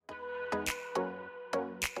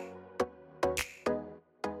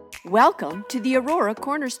Welcome to the Aurora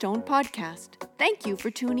Cornerstone Podcast. Thank you for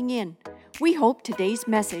tuning in. We hope today's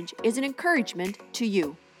message is an encouragement to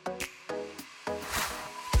you.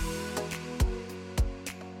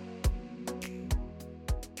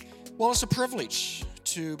 Well, it's a privilege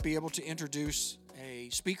to be able to introduce a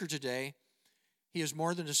speaker today. He is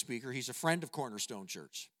more than a speaker. He's a friend of Cornerstone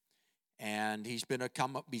Church. And he's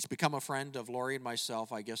become a friend of Lori and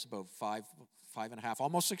myself, I guess, about five and a half,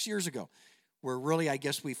 almost 6 years ago. Where really, I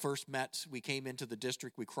guess, we first met. We came into the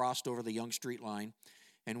district. We crossed over the Yonge Street line.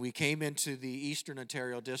 And we came into the Eastern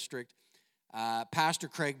Ontario district. Pastor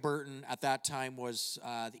Craig Burton, at that time, was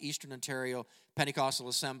the Eastern Ontario Pentecostal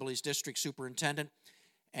Assembly's district superintendent.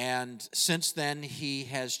 And since then, he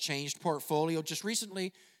has changed portfolio just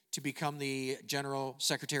recently to become the General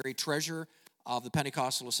Secretary Treasurer of the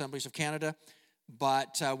Pentecostal Assemblies of Canada.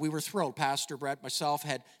 But we were thrilled. Pastor Brett, myself,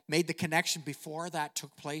 had made the connection before that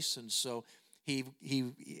took place. And so he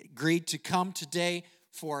agreed to come today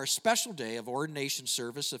for a special day of ordination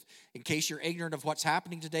service. In case you're ignorant of what's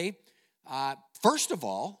happening today, first of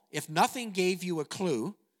all, if nothing gave you a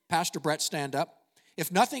clue, Pastor Brett, stand up.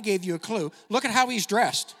 If nothing gave you a clue, look at how he's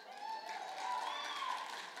dressed.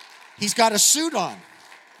 He's got a suit on.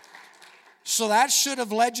 So that should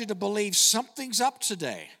have led you to believe something's up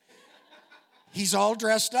today. He's all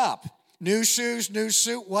dressed up. New shoes, new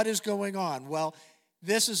suit. What is going on? Well,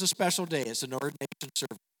 this is a special day. It's an ordination service.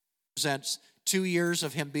 It represents 2 years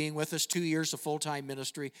of him being with us, 2 years of full-time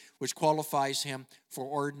ministry, which qualifies him for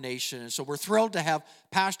ordination. And so we're thrilled to have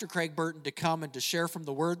Pastor Craig Burton to come and to share from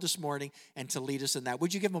the Word this morning and to lead us in that.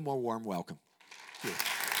 Would you give him a more warm welcome? Thank you.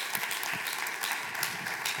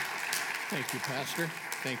 Thank you, Pastor.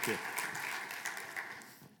 Thank you.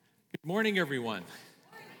 Good morning, everyone.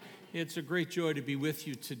 It's a great joy to be with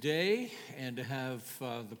you today and to have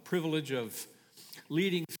the privilege of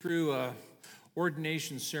leading through a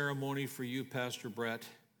ordination ceremony for you, Pastor Brett.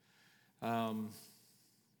 Have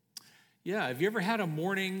you ever had a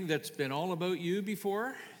morning that's been all about you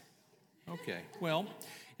before? Okay, well,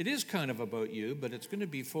 it is kind of about you, but it's going to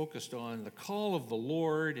be focused on the call of the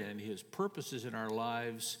Lord and His purposes in our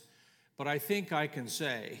lives. But I think I can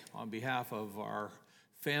say, on behalf of our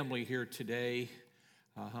family here today,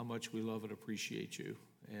 how much we love and appreciate you.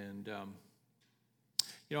 And,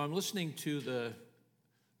 I'm listening to the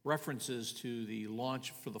references to the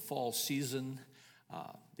launch for the fall season,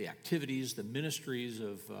 the activities, the ministries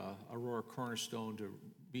of Aurora Cornerstone to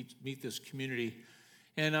meet this community.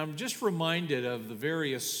 And I'm just reminded of the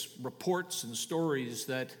various reports and stories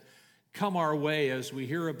that come our way as we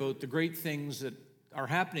hear about the great things that are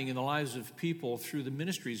happening in the lives of people through the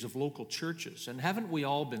ministries of local churches. And haven't we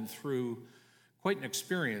all been through quite an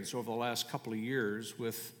experience over the last couple of years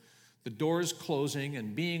with the doors closing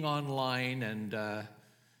and being online, and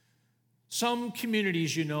some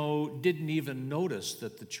communities, didn't even notice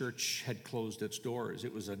that the church had closed its doors.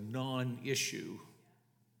 It was a non-issue.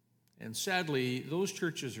 And sadly, those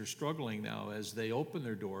churches are struggling now as they open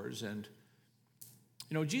their doors. And,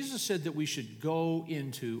 Jesus said that we should go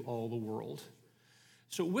into all the world.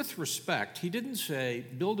 So with respect, he didn't say,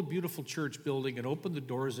 build a beautiful church building and open the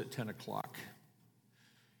doors at 10 o'clock.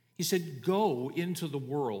 He said, go into the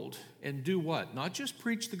world and do what? Not just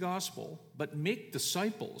preach the gospel, but make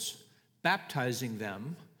disciples, baptizing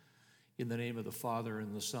them in the name of the Father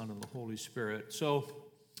and the Son and the Holy Spirit. So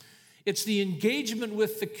it's the engagement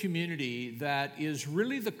with the community that is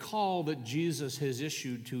really the call that Jesus has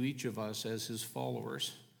issued to each of us as his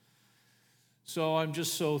followers. So I'm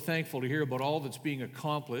just so thankful to hear about all that's being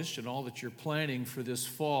accomplished and all that you're planning for this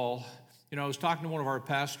fall. I was talking to one of our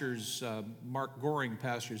pastors, Mark Goring,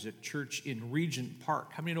 pastors at church in Regent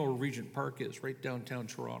Park. How many know where Regent Park is? Right downtown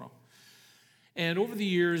Toronto. And over the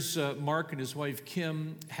years, Mark and his wife,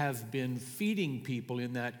 Kim, have been feeding people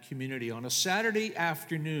in that community. On a Saturday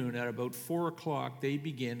afternoon at about 4 o'clock, they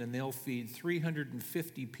begin and they'll feed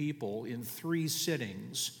 350 people in 3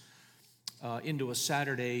 sittings into a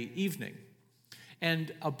Saturday evening.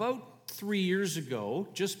 And about 3 years ago,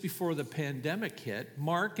 just before the pandemic hit,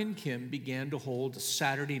 Mark and Kim began to hold a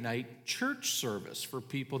Saturday night church service for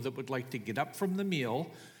people that would like to get up from the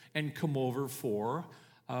meal and come over for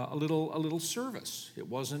a little service. It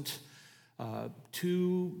wasn't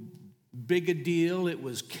too big a deal. It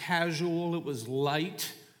was casual. It was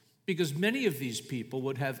light, because many of these people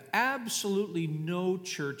would have absolutely no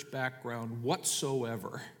church background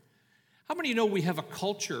whatsoever. How many know we have a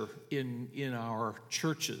culture in our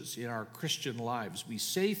churches, in our Christian lives? We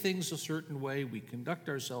say things a certain way, we conduct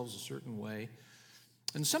ourselves a certain way,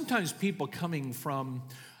 and sometimes people coming from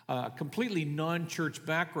completely non-church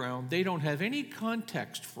background, they don't have any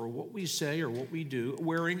context for what we say or what we do,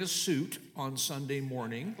 wearing a suit on Sunday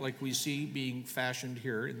morning, like we see being fashioned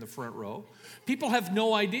here in the front row. People have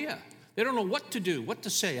no idea. They don't know what to do, what to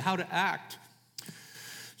say, how to act.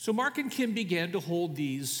 So Mark and Kim began to hold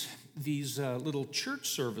these little church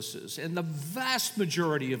services, and the vast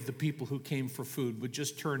majority of the people who came for food would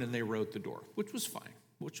just turn and they were out the door, which was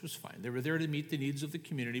fine. They were there to meet the needs of the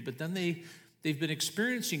community, but then they've been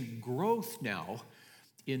experiencing growth now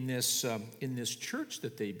in this church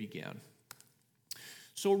that they began.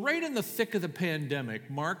 So right in the thick of the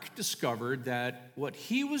pandemic, Mark discovered that what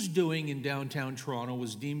he was doing in downtown Toronto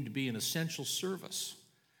was deemed to be an essential service.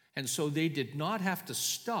 And so they did not have to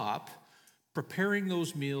stop preparing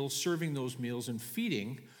those meals, serving those meals, and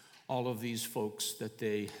feeding all of these folks that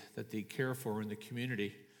they care for in the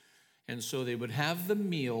community. And so they would have the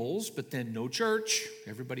meals, but then no church.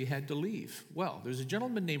 Everybody had to leave. Well, there's a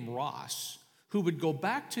gentleman named Ross who would go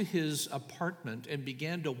back to his apartment and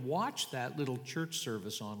began to watch that little church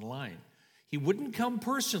service online. He wouldn't come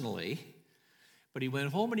personally, but he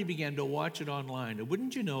went home and he began to watch it online. And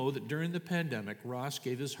wouldn't you know that during the pandemic, Ross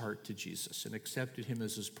gave his heart to Jesus and accepted him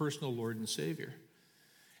as his personal Lord and Savior.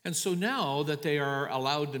 And so now that they are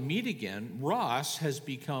allowed to meet again, Ross has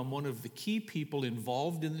become one of the key people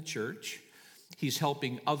involved in the church. He's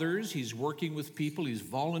helping others. He's working with people. He's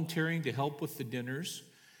volunteering to help with the dinners.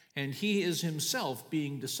 And he is himself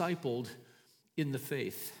being discipled in the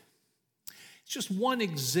faith. It's just one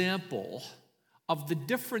example of the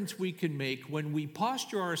difference we can make when we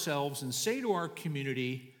posture ourselves and say to our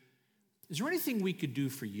community, is there anything we could do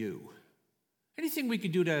for you? Anything we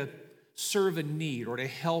could do to serve a need or to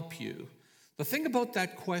help you? The thing about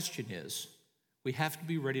that question is we have to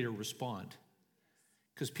be ready to respond,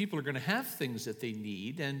 because people are going to have things that they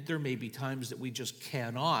need, and there may be times that we just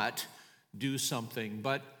cannot do something.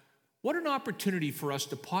 But what an opportunity for us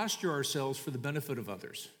to posture ourselves for the benefit of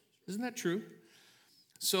others. Isn't that true?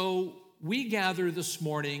 So we gather this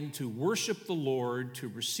morning to worship the Lord, to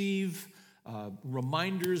receive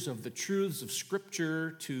reminders of the truths of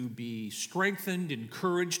Scripture, to be strengthened,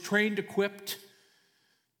 encouraged, trained, equipped.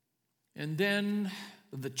 And then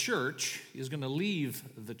the church is going to leave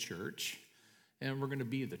the church, and we're going to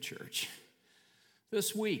be the church.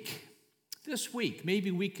 This week,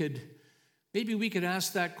 maybe we could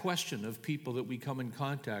ask that question of people that we come in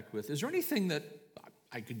contact with. Is there anything that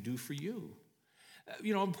I could do for you?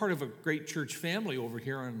 I'm part of a great church family over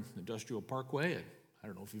here on Industrial Parkway. And I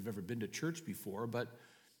don't know if you've ever been to church before, but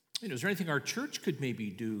is there anything our church could maybe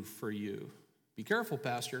do for you? Be careful,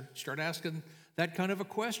 Pastor. Start asking that kind of a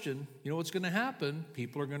question. You know what's going to happen?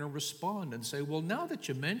 People are going to respond and say, well, now that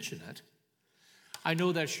you mention it, I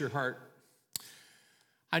know that's your heart.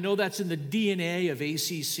 I know that's in the DNA of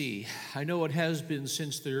ACC. I know it has been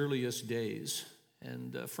since the earliest days.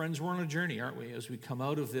 And friends, we're on a journey, aren't we, as we come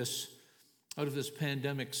out of this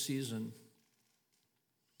pandemic season.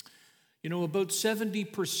 About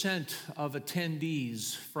 70% of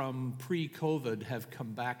attendees from pre-COVID have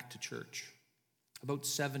come back to church. About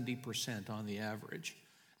 70% on the average.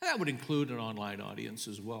 And that would include an online audience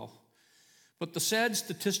as well. But the sad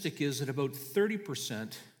statistic is that about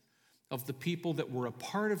 30% of the people that were a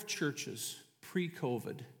part of churches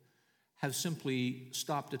pre-COVID have simply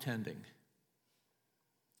stopped attending.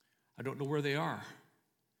 I don't know where they are.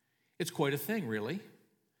 It's quite a thing, really.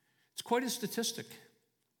 It's quite a statistic.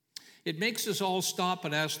 It makes us all stop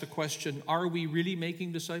and ask the question, are we really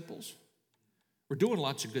making disciples? We're doing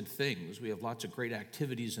lots of good things. We have lots of great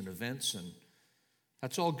activities and events, and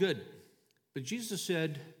that's all good. But Jesus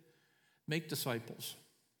said, make disciples.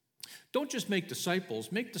 Don't just make disciples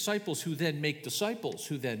who then make disciples,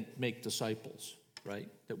 who then make disciples, right?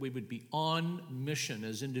 That we would be on mission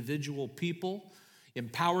as individual people,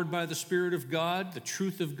 empowered by the Spirit of God, the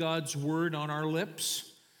truth of God's word on our lips.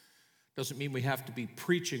 Doesn't mean we have to be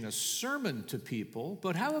preaching a sermon to people,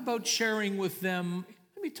 but how about sharing with them,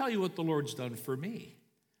 let me tell you what the Lord's done for me.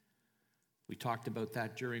 We talked about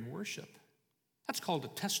that during worship. That's called a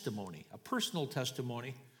testimony, a personal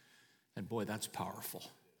testimony. And boy, that's powerful.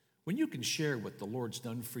 When you can share what the Lord's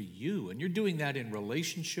done for you, and you're doing that in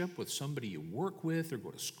relationship with somebody you work with or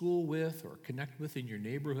go to school with or connect with in your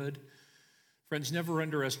neighborhood, friends, never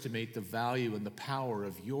underestimate the value and the power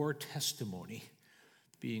of your testimony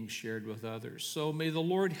being shared with others. So may the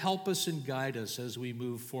Lord help us and guide us as we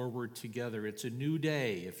move forward together. It's a new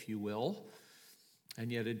day, if you will,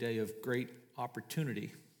 and yet a day of great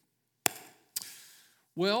opportunity.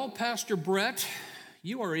 Well, Pastor Brett,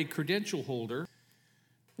 you are a credential holder.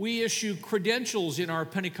 We issue credentials in our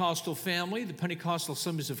Pentecostal family, the Pentecostal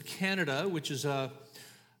Assemblies of Canada, which is a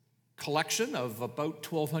collection of about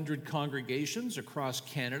 1,200 congregations across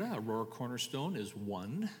Canada. Aurora Cornerstone is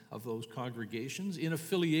one of those congregations in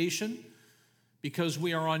affiliation because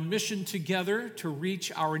we are on mission together to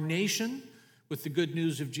reach our nation with the good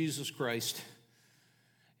news of Jesus Christ.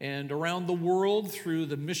 And around the world through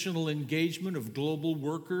the missional engagement of global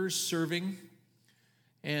workers serving.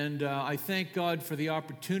 And I thank God for the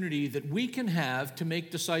opportunity that we can have to make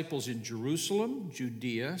disciples in Jerusalem,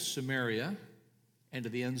 Judea, Samaria, and to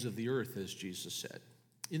the ends of the earth, as Jesus said,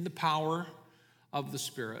 in the power of the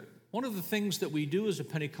Spirit. One of the things that we do as a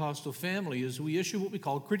Pentecostal family is we issue what we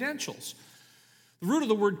call credentials. The root of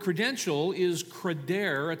the word credential is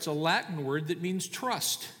credere. It's a Latin word that means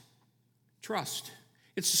trust. Trust.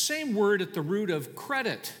 It's the same word at the root of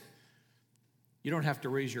credit. You don't have to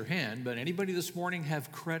raise your hand, but anybody this morning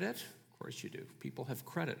have credit? Of course you do. People have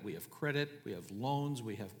credit. We have credit. We have loans.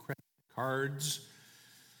 We have credit cards.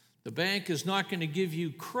 The bank is not going to give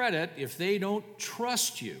you credit if they don't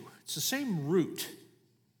trust you. It's the same root.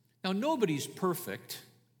 Now, nobody's perfect,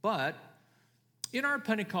 but in our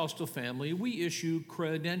Pentecostal family, we issue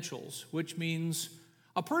credentials, which means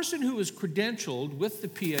a person who is credentialed with the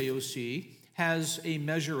PAOC has a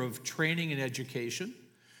measure of training and education.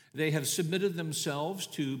 They have submitted themselves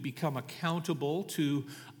to become accountable to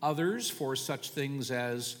others for such things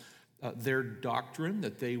as their doctrine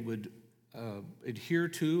that they would adhere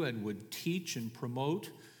to and would teach and promote,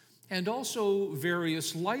 and also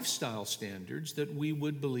various lifestyle standards that we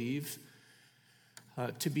would believe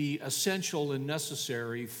to be essential and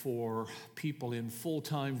necessary for people in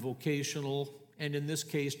full-time vocational, and in this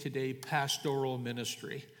case today, pastoral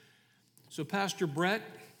ministry. So Pastor Brett,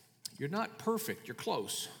 you're not perfect, you're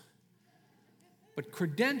close. But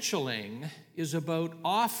credentialing is about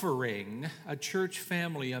offering a church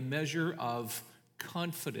family a measure of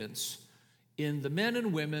confidence in the men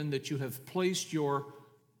and women that you have placed your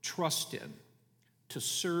trust in to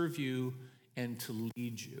serve you and to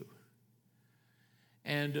lead you.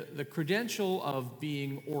 And the credential of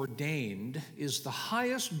being ordained is the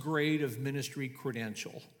highest grade of ministry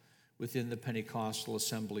credential within the Pentecostal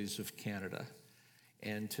Assemblies of Canada.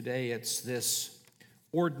 And today it's this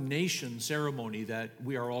ordination ceremony that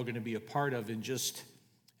we are all going to be a part of in just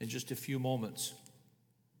a few moments.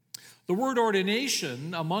 The word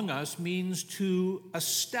ordination among us means to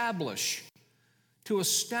establish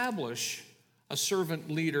a servant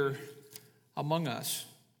leader among us.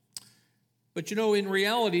 But you know, in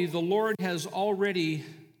reality, the Lord has already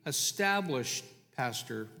established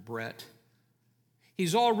Pastor Brett.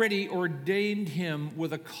 He's already ordained him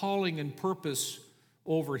with a calling and purpose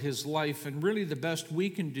over his life, and really the best we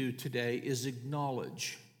can do today is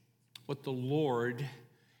acknowledge what the Lord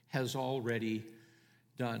has already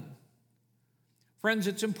done. Friends,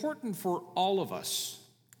 it's important for all of us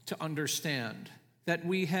to understand that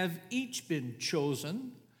we have each been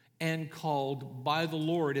chosen and called by the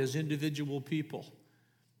Lord as individual people.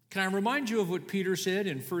 Can I remind you of what Peter said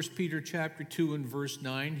in 1 Peter chapter 2 and verse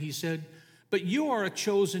 9? He said, "But you are a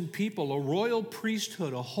chosen people, a royal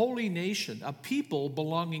priesthood, a holy nation, a people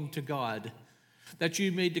belonging to God, that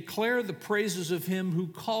you may declare the praises of him who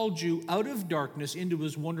called you out of darkness into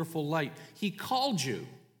his wonderful light." He called you,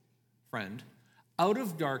 friend, out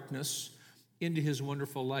of darkness into his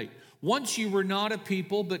wonderful light. Once you were not a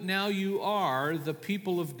people, but now you are the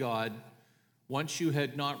people of God. Once you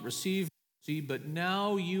had not received mercy, but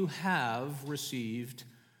now you have received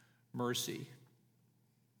mercy.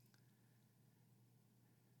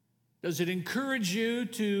 Does it encourage you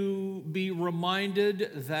to be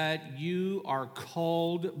reminded that you are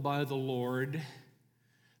called by the Lord,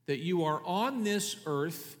 that you are on this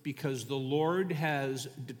earth because the Lord has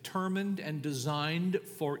determined and designed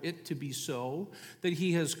for it to be so, that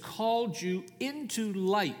he has called you into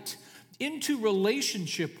light, into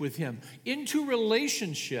relationship with him, into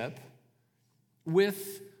relationship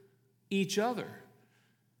with each other?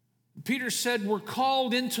 Peter said we're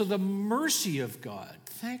called into the mercy of God.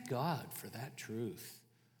 Thank God for that truth.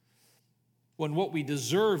 When what we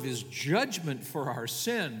deserve is judgment for our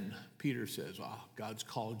sin, Peter says, God's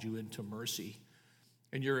called you into mercy.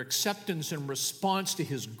 And your acceptance and response to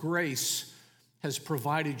his grace has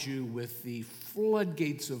provided you with the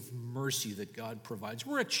floodgates of mercy that God provides.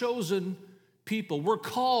 We're a chosen people. We're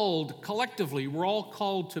called collectively. We're all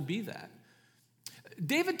called to be that.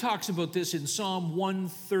 David talks about this in Psalm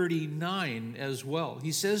 139 as well.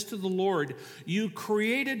 He says to the Lord, "You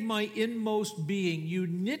created my inmost being. You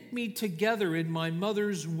knit me together in my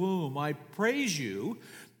mother's womb. I praise you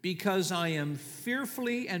because I am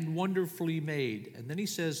fearfully and wonderfully made." And then he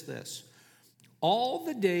says this, "All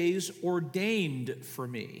the days ordained for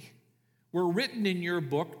me were written in your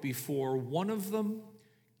book before one of them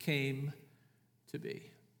came to be.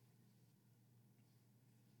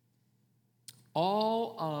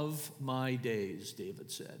 All of my days,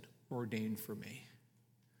 David said, ordained for me.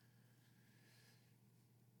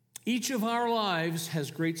 Each of our lives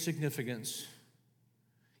has great significance.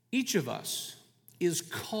 Each of us is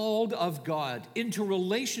called of God into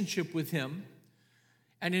relationship with Him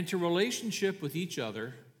and into relationship with each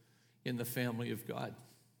other in the family of God.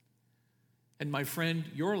 And my friend,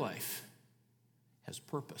 your life has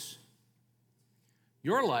purpose.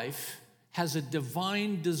 Your life has a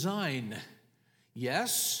divine design.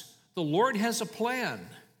 Yes, the Lord has a plan.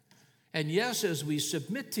 And yes, as we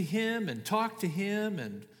submit to Him and talk to Him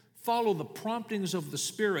and follow the promptings of the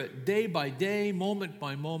Spirit day by day, moment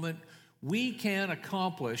by moment, we can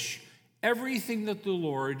accomplish everything that the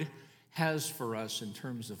Lord has for us in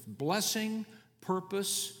terms of blessing,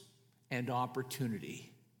 purpose, and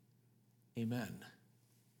opportunity. Amen.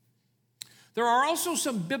 There are also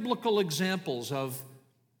some biblical examples of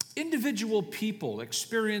individual people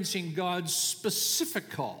experiencing God's specific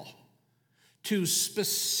call to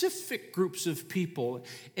specific groups of people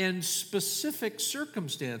and specific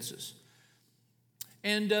circumstances.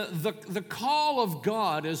 And the call of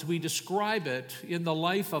God, as we describe it in the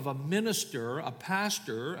life of a minister, a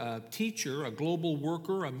pastor, a teacher, a global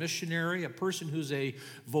worker, a missionary, a person who's a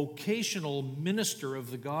vocational minister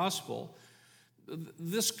of the gospel,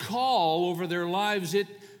 this call over their lives,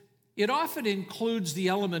 it often includes the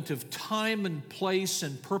element of time and place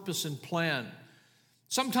and purpose and plan.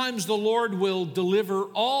 Sometimes the Lord will deliver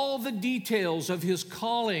all the details of His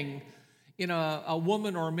calling in a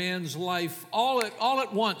woman or man's life all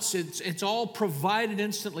at once. It's all provided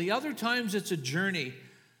instantly. Other times it's a journey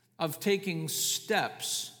of taking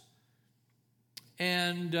steps.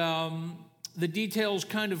 And the details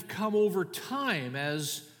kind of come over time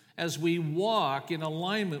as we walk in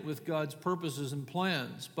alignment with God's purposes and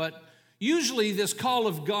plans. But usually this call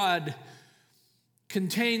of God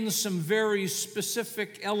contains some very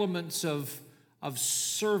specific elements of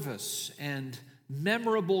service and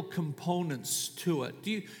memorable components to it.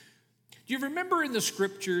 Do you remember in the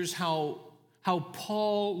scriptures how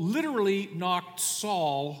Paul literally knocked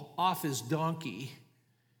Saul off his donkey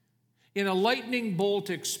in a lightning bolt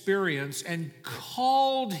experience and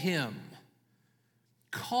called him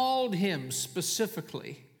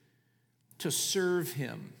specifically to serve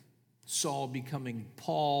him, Saul becoming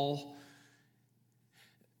Paul?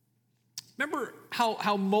 Remember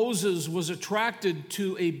how Moses was attracted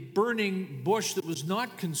to a burning bush that was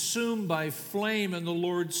not consumed by flame, and the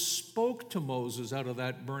Lord spoke to Moses out of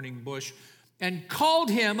that burning bush and called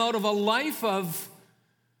him out of a life of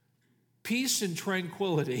peace and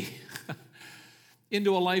tranquility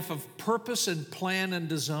into a life of purpose and plan and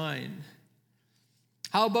design.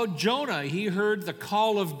 How about Jonah? He heard the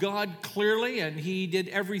call of God clearly, and he did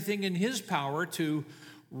everything in his power to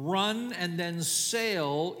run and then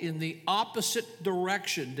sail in the opposite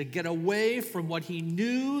direction to get away from what he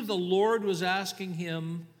knew the Lord was asking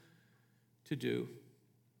him to do.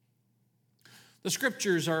 The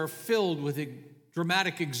scriptures are filled with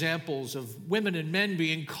dramatic examples of women and men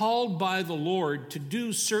being called by the Lord to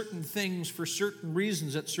do certain things for certain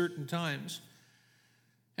reasons at certain times.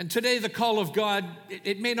 And today the call of God,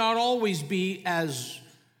 it may not always be as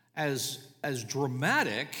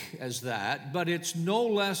dramatic as that, but it's no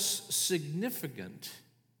less significant.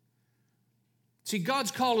 See, God's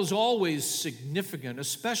call is always significant,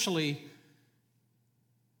 especially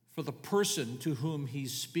for the person to whom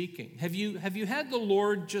He's speaking. Have you had the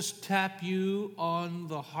Lord just tap you on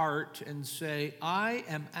the heart and say, I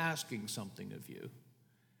am asking something of you?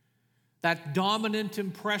 That dominant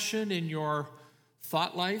impression in your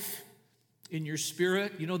thought life, in your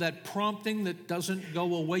spirit, that prompting that doesn't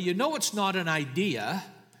go away. It's not an idea.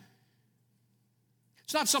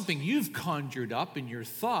 It's not something you've conjured up in your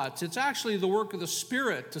thoughts. It's actually the work of the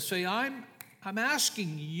Spirit to say, I'm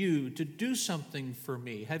asking you to do something for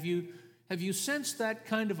me. Have you sensed that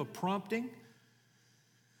kind of a prompting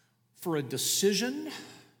for a decision?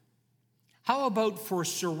 How about for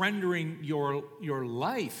surrendering your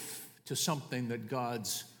life to something that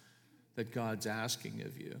God's asking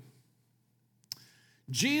of you?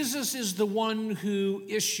 Jesus is the one who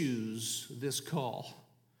issues this call.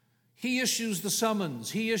 He issues the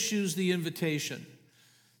summons. He issues the invitation.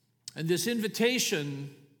 And this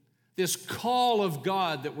invitation, this call of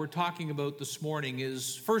God that we're talking about this morning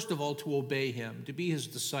is, first of all, to obey Him, to be His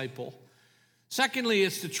disciple. Secondly,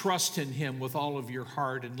 it's to trust in Him with all of your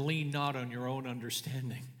heart and lean not on your own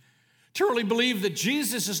understanding. To really believe that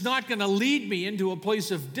Jesus is not going to lead me into a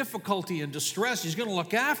place of difficulty and distress. He's going to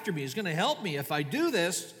look after me. He's going to help me. If I do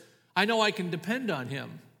this, I know I can depend on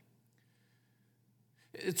Him.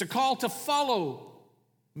 It's a call to follow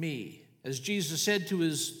me. As Jesus said to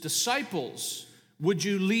his disciples, would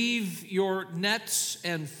you leave your nets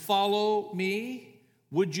and follow me?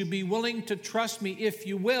 Would you be willing to trust me? If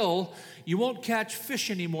you will, you won't catch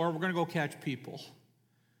fish anymore. We're going to go catch people.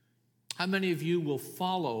 How many of you will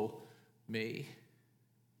follow me?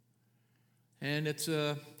 And it's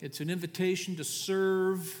an invitation to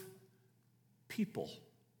serve people.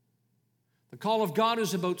 The call of God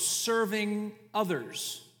is about serving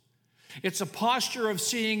others. It's a posture of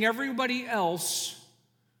seeing everybody else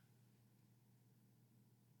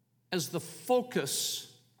as the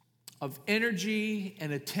focus of energy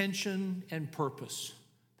and attention and purpose.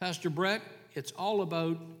 Pastor Brett, it's all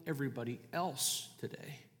about everybody else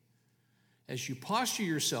today. As you posture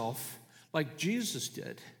yourself like Jesus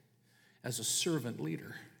did as a servant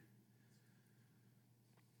leader,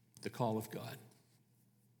 the call of God.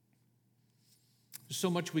 There's so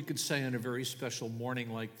much we could say on a very special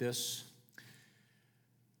morning like this.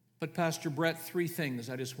 But Pastor Brett, 3 things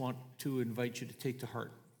I just want to invite you to take to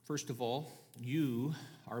heart. First of all, you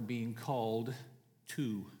are being called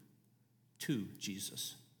to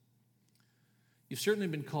Jesus. You've certainly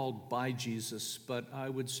been called by Jesus, but I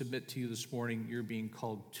would submit to you this morning, you're being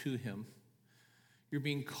called to him. You're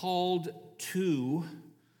being called to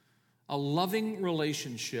a loving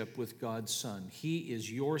relationship with God's Son. He is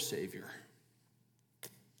your Savior.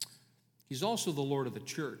 He's also the Lord of the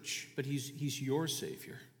church, but he's your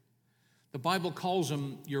Savior. The Bible calls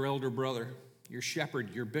him your elder brother, your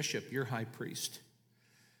shepherd, your bishop, your high priest.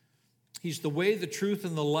 He's the way, the truth,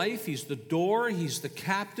 and the life. He's the door. He's the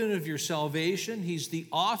captain of your salvation. He's the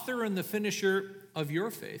author and the finisher of your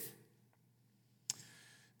faith.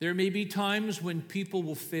 There may be times when people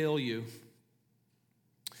will fail you,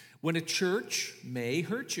 when a church may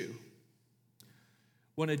hurt you,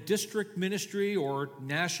 when a district ministry or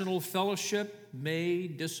national fellowship may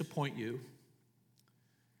disappoint you.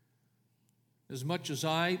 As much as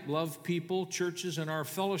I love people, churches, and our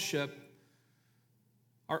fellowship,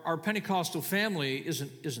 our Pentecostal family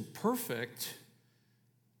isn't perfect.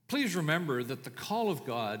 Please remember that the call of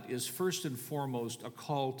God is first and foremost a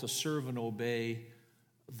call to serve and obey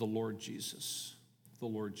the Lord Jesus. The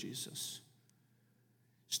Lord Jesus.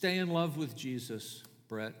 Stay in love with Jesus,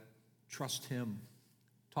 Brett. Trust him.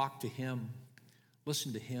 Talk to him.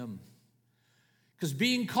 Listen to him. Because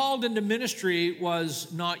being called into ministry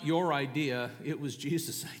was not your idea, it was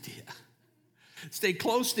Jesus' idea. Stay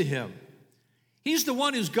close to him. He's the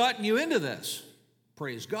one who's gotten you into this.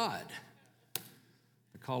 Praise God.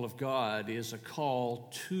 The call of God is a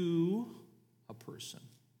call to a person.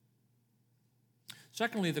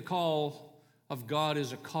 Secondly, the call of God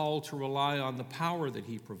is a call to rely on the power that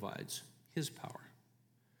he provides, his power.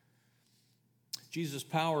 Jesus'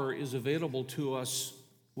 power is available to us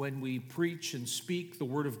when we preach and speak the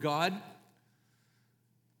word of God,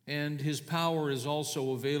 and his power is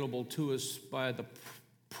also available to us by the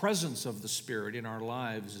presence of the Spirit in our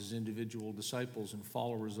lives as individual disciples and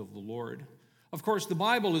followers of the Lord. Of course, the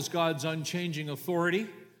Bible is God's unchanging authority.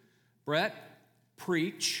 Brett,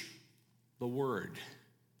 preach the word.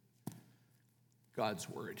 God's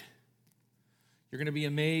word. You're going to be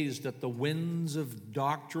amazed at the winds of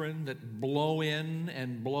doctrine that blow in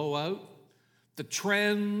and blow out, the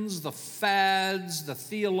trends, the fads, the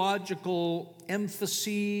theological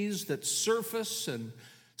emphases that surface and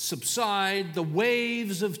subside, the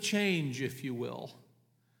waves of change, if you will.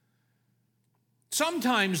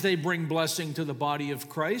 Sometimes they bring blessing to the body of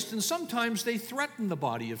Christ, and sometimes they threaten the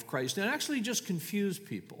body of Christ and actually just confuse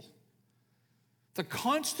people. The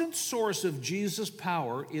constant source of Jesus'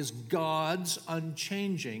 power is God's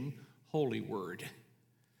unchanging holy word.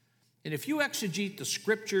 And if you exegete the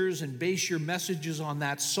scriptures and base your messages on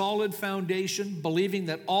that solid foundation, believing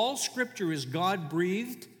that all scripture is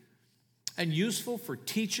God-breathed and useful for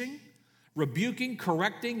teaching, rebuking,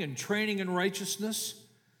 correcting, and training in righteousness,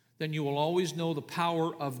 then you will always know the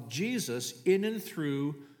power of Jesus in and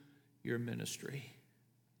through your ministry.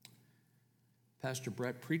 Pastor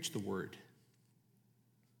Brett, preach the word.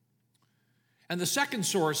 And the second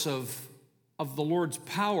source of the Lord's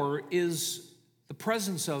power is the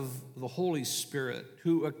presence of the Holy Spirit,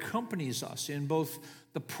 who accompanies us in both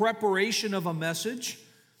the preparation of a message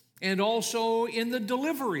and also in the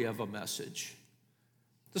delivery of a message.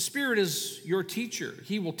 The Spirit is your teacher.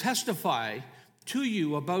 He will testify to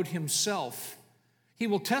you about himself. He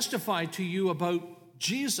will testify to you about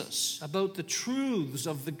Jesus, about the truths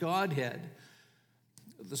of the Godhead.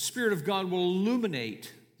 The Spirit of God will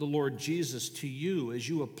illuminate the Lord Jesus to you as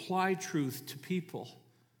you apply truth to people.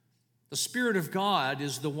 The Spirit of God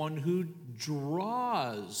is the one who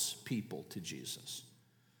draws people to Jesus.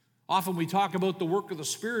 Often we talk about the work of the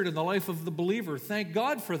Spirit in the life of the believer. Thank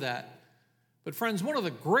God for that. But friends, one of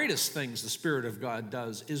the greatest things the Spirit of God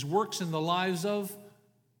does is works in the lives of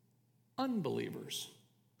unbelievers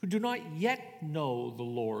who do not yet know the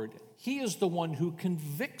Lord. He is the one who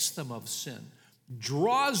convicts them of sin,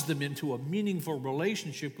 draws them into a meaningful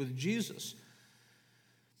relationship with Jesus.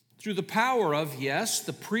 Through the power of, yes,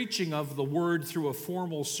 the preaching of the word through a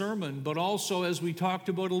formal sermon, but also, as we talked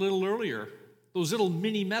about a little earlier, those little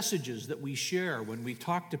mini messages that we share when we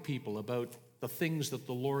talk to people about the things that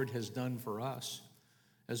the Lord has done for us,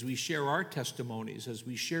 as we share our testimonies, as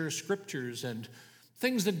we share scriptures and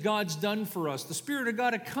things that God's done for us. The Spirit of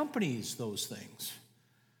God accompanies those things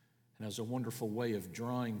and has a wonderful way of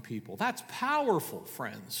drawing people. That's powerful,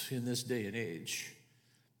 friends, in this day and age.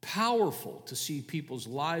 Powerful to see people's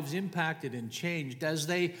lives impacted and changed as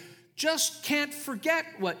they just can't forget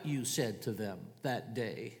what you said to them that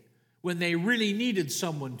day when they really needed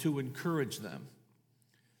someone to encourage them.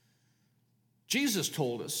 Jesus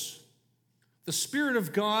told us, the Spirit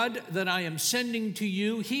of God that I am sending to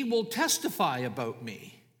you, He will testify about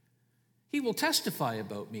me. He will testify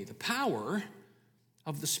about me, the power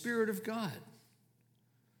of the Spirit of God.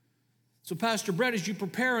 So, Pastor Brett, as you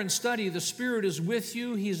prepare and study, the Spirit is with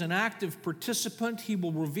you. He's an active participant. He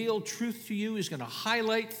will reveal truth to you. He's going to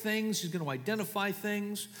highlight things. He's going to identify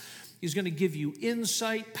things. He's going to give you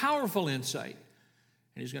insight, powerful insight.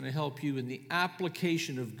 And He's going to help you in the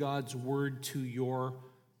application of God's word to your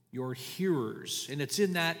hearers. And it's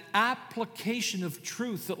in that application of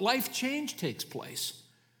truth that life change takes place.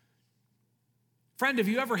 Friend, have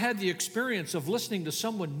you ever had the experience of listening to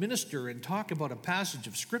someone minister and talk about a passage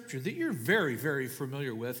of Scripture that you're very, very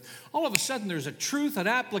familiar with? All of a sudden there's a truth, an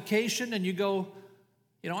application, and you go,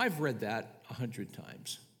 I've read that 100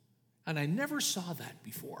 times, and I never saw that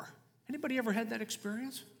before. Anybody ever had that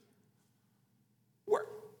experience?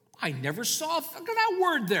 I never saw that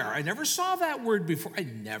word there. I never saw that word before. I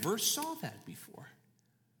never saw that before.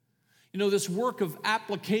 This work of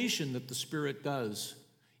application that the Spirit does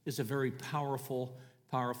is a very powerful,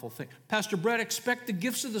 powerful thing. Pastor Brett, expect the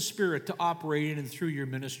gifts of the Spirit to operate in and through your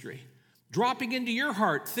ministry, dropping into your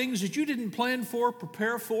heart things that you didn't plan for,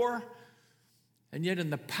 prepare for, and yet in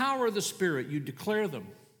the power of the Spirit, you declare them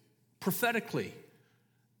prophetically,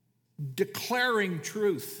 declaring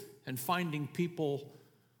truth and finding people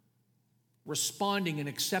responding and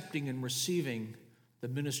accepting and receiving the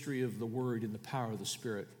ministry of the word in the power of the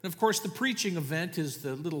Spirit. And of course, the preaching event is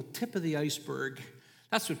the little tip of the iceberg.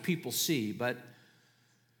 That's what people see, but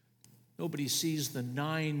nobody sees the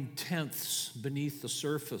 9/10 beneath the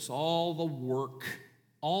surface, all the work,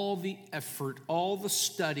 all the effort, all the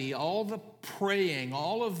study, all the praying,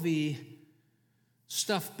 all of the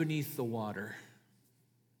stuff beneath the water.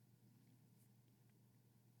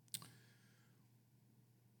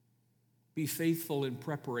 Be faithful in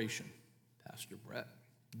preparation, Pastor Brett.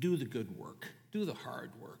 Do the good work. Do the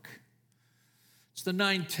hard work. It's the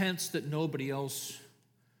 9/10 that nobody else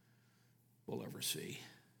will ever see.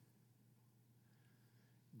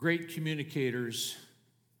 Great communicators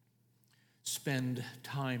spend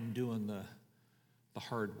time doing the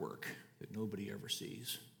hard work that nobody ever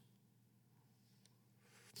sees.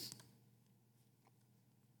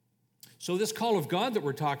 So this call of God that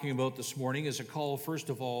we're talking about this morning is a call, first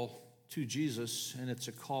of all, to Jesus, and it's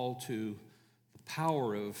a call to the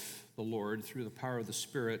power of the Lord through the power of the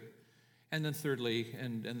Spirit. And then thirdly,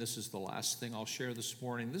 and this is the last thing I'll share this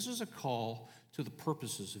morning, this is a call to the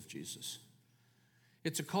purposes of Jesus.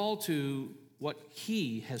 It's a call to what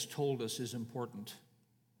He has told us is important.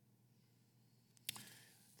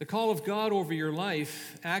 The call of God over your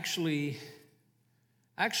life actually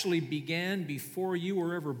began before you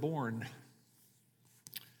were ever born.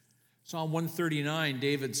 Psalm 139,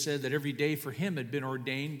 David said that every day for him had been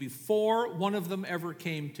ordained before one of them ever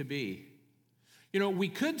came to be. We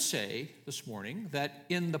could say this morning that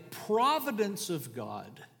in the providence of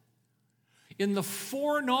God, in the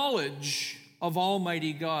foreknowledge of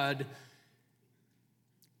Almighty God,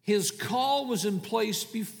 His call was in place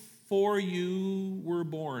before you were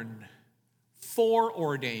born.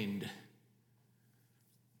 Foreordained.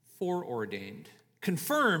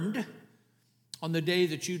 Confirmed on the day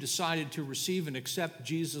that you decided to receive and accept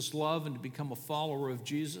Jesus' love and to become a follower of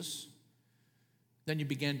Jesus. Then you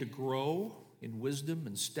began to grow in wisdom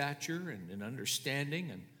and stature and in understanding,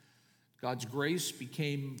 and God's grace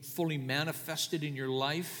became fully manifested in your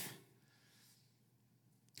life.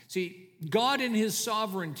 See, God in His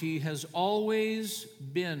sovereignty has always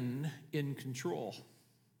been in control.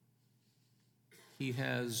 He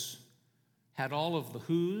has had all of the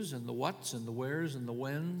who's and the what's and the where's and the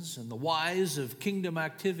when's and the why's of kingdom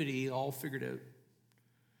activity all figured out.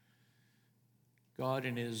 God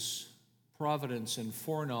in his providence and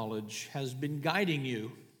foreknowledge has been guiding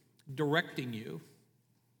you, directing you.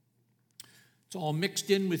 It's all mixed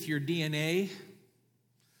in with your DNA,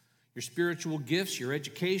 your spiritual gifts, your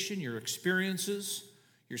education, your experiences,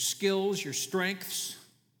 your skills, your strengths,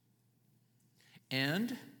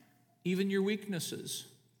 and even your weaknesses,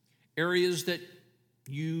 areas that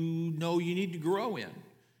you know you need to grow in.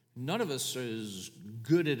 None of us is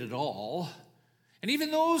good at it all. And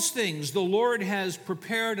even those things the Lord has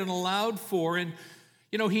prepared and allowed for, and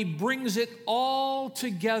he brings it all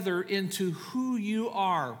together into who you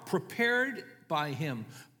are, prepared by him,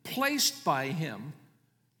 placed by him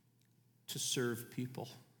to serve people,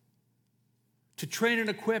 to train and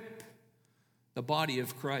equip the body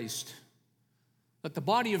of Christ, that the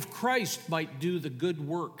body of Christ might do the good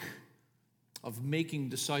work of making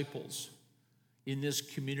disciples in this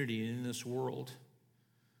community and in this world.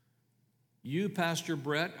 You, Pastor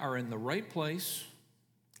Brett, are in the right place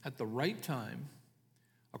at the right time,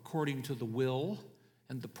 according to the will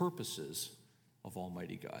and the purposes of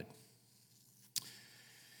Almighty God.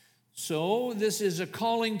 So this is a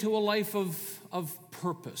calling to a life of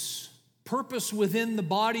purpose. Purpose within the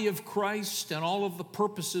body of Christ and all of the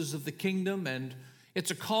purposes of the kingdom, and it's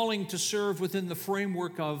a calling to serve within the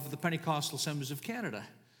framework of the Pentecostal Assemblies of Canada.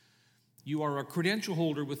 You are a credential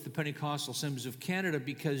holder with the Pentecostal Assemblies of Canada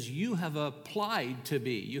because you have applied to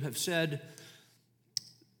be. You have said,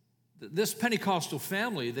 this Pentecostal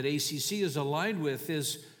family that ACC is aligned with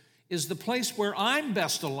is the place where I'm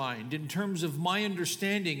best aligned in terms of my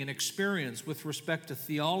understanding and experience with respect to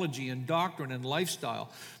theology and doctrine and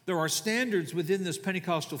lifestyle. There are standards within this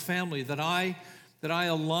Pentecostal family that I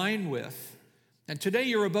align with. And today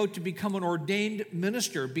you're about to become an ordained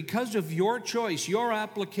minister because of your choice, your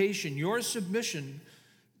application, your submission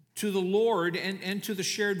to the Lord and to the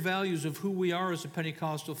shared values of who we are as a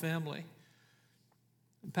Pentecostal family.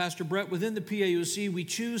 Pastor Brett, within the PAOC, we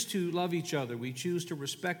choose to love each other. We choose to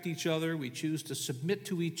respect each other. We choose to submit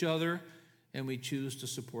to each other. And we choose to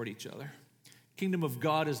support each other. Kingdom of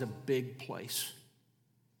God is a big place.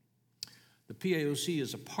 The PAOC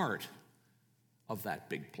is a part of that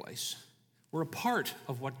big place. We're a part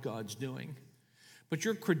of what God's doing. But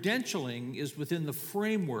your credentialing is within the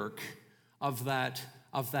framework of that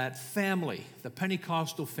family, the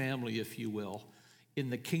Pentecostal family, if you will, in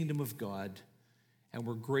the kingdom of God. And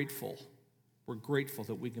we're grateful. We're grateful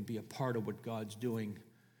that we can be a part of what God's doing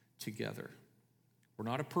together. We're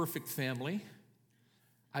not a perfect family.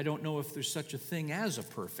 I don't know if there's such a thing as a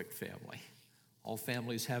perfect family. All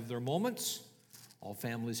families have their moments. All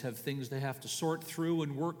families have things they have to sort through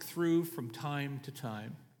and work through from time to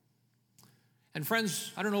time. And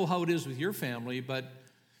friends, I don't know how it is with your family, but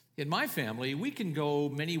in my family, we can go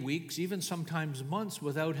many weeks, even sometimes months,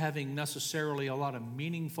 without having necessarily a lot of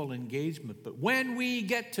meaningful engagement. But when we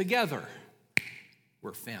get together,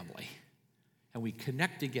 we're family. And we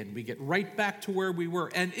connect again. We get right back to where we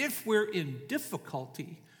were. And if we're in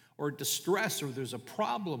difficulty or distress or there's a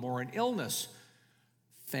problem or an illness,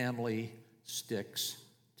 family sticks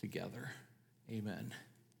together. Amen.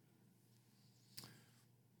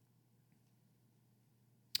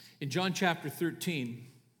 In John chapter 13,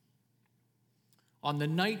 on the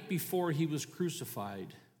night before he was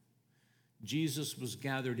crucified, Jesus was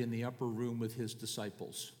gathered in the upper room with his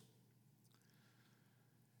disciples.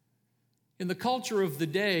 In the culture of the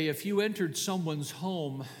day, if you entered someone's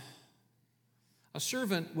home, a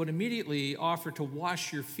servant would immediately offer to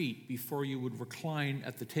wash your feet before you would recline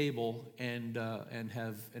at the table and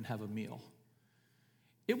have a meal.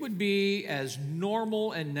 It would be as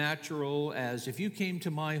normal and natural as if you came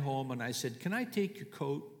to my home and I said, "Can I take your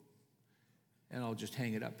coat? And I'll just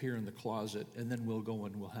hang it up here in the closet, and then we'll go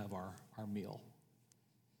and we'll have our meal."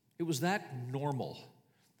 It was that normal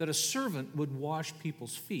that a servant would wash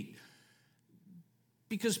people's feet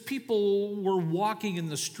because people were walking in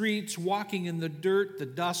the streets, walking in the dirt, the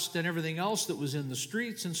dust, and everything else that was in the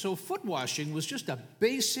streets. And so foot washing was just a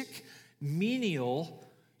basic, menial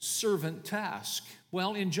servant task.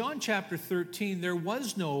 Well, in John chapter 13, there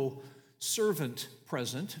was no servant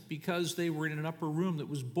present because they were in an upper room that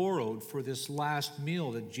was borrowed for this last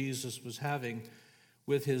meal that Jesus was having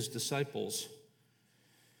with his disciples.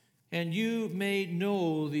 And you may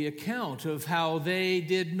know the account of how they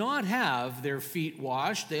did not have their feet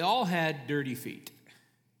washed. They all had dirty feet,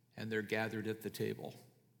 and they're gathered at the table.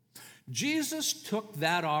 Jesus took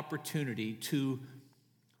that opportunity to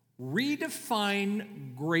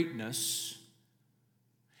redefine greatness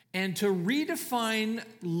and to redefine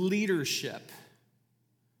leadership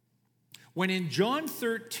when in John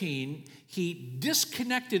 13, he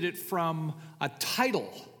disconnected it from a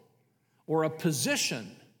title or a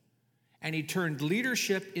position and he turned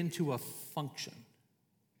leadership into a function.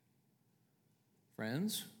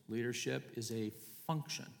 Friends, leadership is a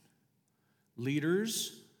function.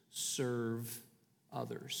 Leaders serve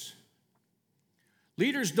others.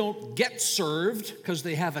 Leaders don't get served because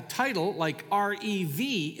they have a title like REV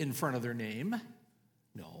in front of their name.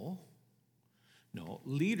 No,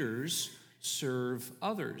 leaders serve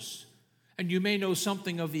others. And you may know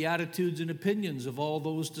something of the attitudes and opinions of all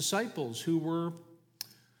those disciples who were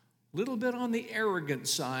a little bit on the arrogant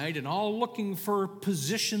side and all looking for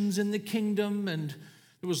positions in the kingdom, and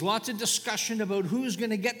there was lots of discussion about who's going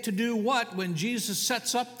to get to do what when Jesus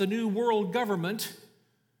sets up the new world government.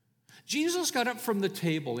 Jesus got up from the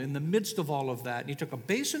table in the midst of all of that, and he took a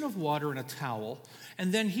basin of water and a towel,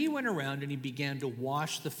 and then he went around and he began to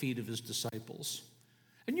wash the feet of his disciples.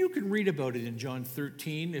 And you can read about it in John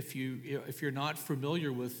 13. If you're not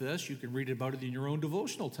familiar with this, you can read about it in your own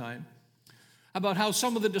devotional time. About how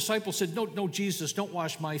some of the disciples said, no, Jesus, don't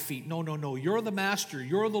wash my feet. No, you're the master,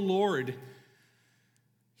 you're the Lord.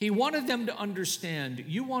 He wanted them to understand,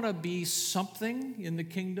 you want to be something in the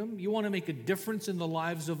kingdom, you want to make a difference in the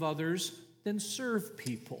lives of others, then serve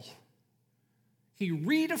people. He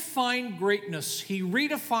redefined greatness, he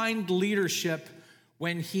redefined leadership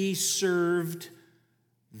when he served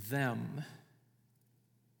them.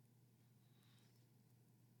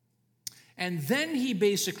 And then he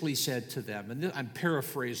basically said to them, and I'm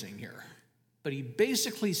paraphrasing here, but he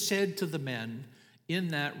basically said to the men in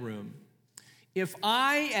that room, if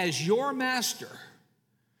I, as your master,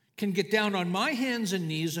 can get down on my hands and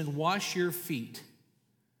knees and wash your feet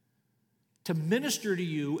to minister to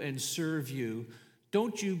you and serve you,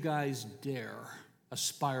 don't you guys dare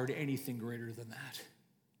aspire to anything greater than that.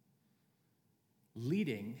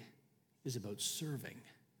 Leading is about serving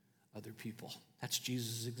other people. That's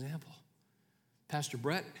Jesus' example. Pastor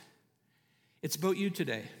Brett, it's about you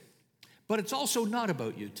today, but it's also not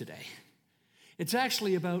about you today. It's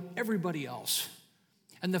actually about everybody else.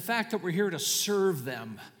 And the fact that we're here to serve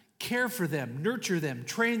them, care for them, nurture them,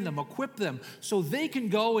 train them, equip them, so they can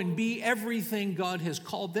go and be everything God has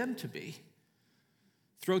called them to be.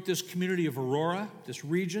 Throughout this community of Aurora, this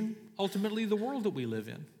region, ultimately the world that we live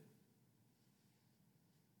in.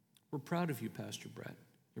 We're proud of you, Pastor Brett.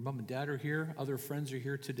 Your mom and dad are here. Other friends are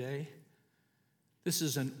here today. This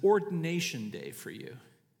is an ordination day for you.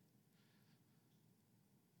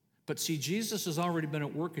 But see, Jesus has already been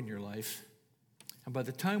at work in your life. And by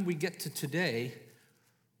the time we get to today,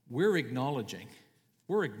 we're acknowledging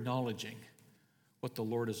what the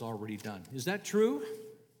Lord has already done. Is that true?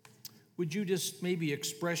 Would you just maybe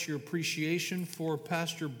express your appreciation for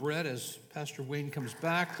Pastor Brett as Pastor Wayne comes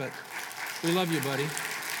back? But we love you, buddy.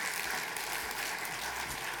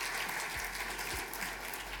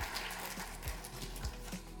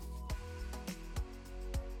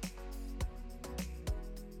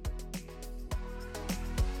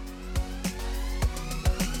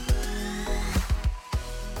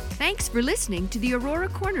 Thanks for listening to the Aurora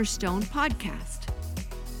Cornerstone podcast.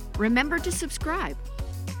 Remember to subscribe.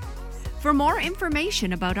 For more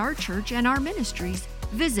information about our church and our ministries,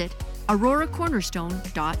 visit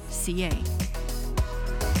auroracornerstone.ca.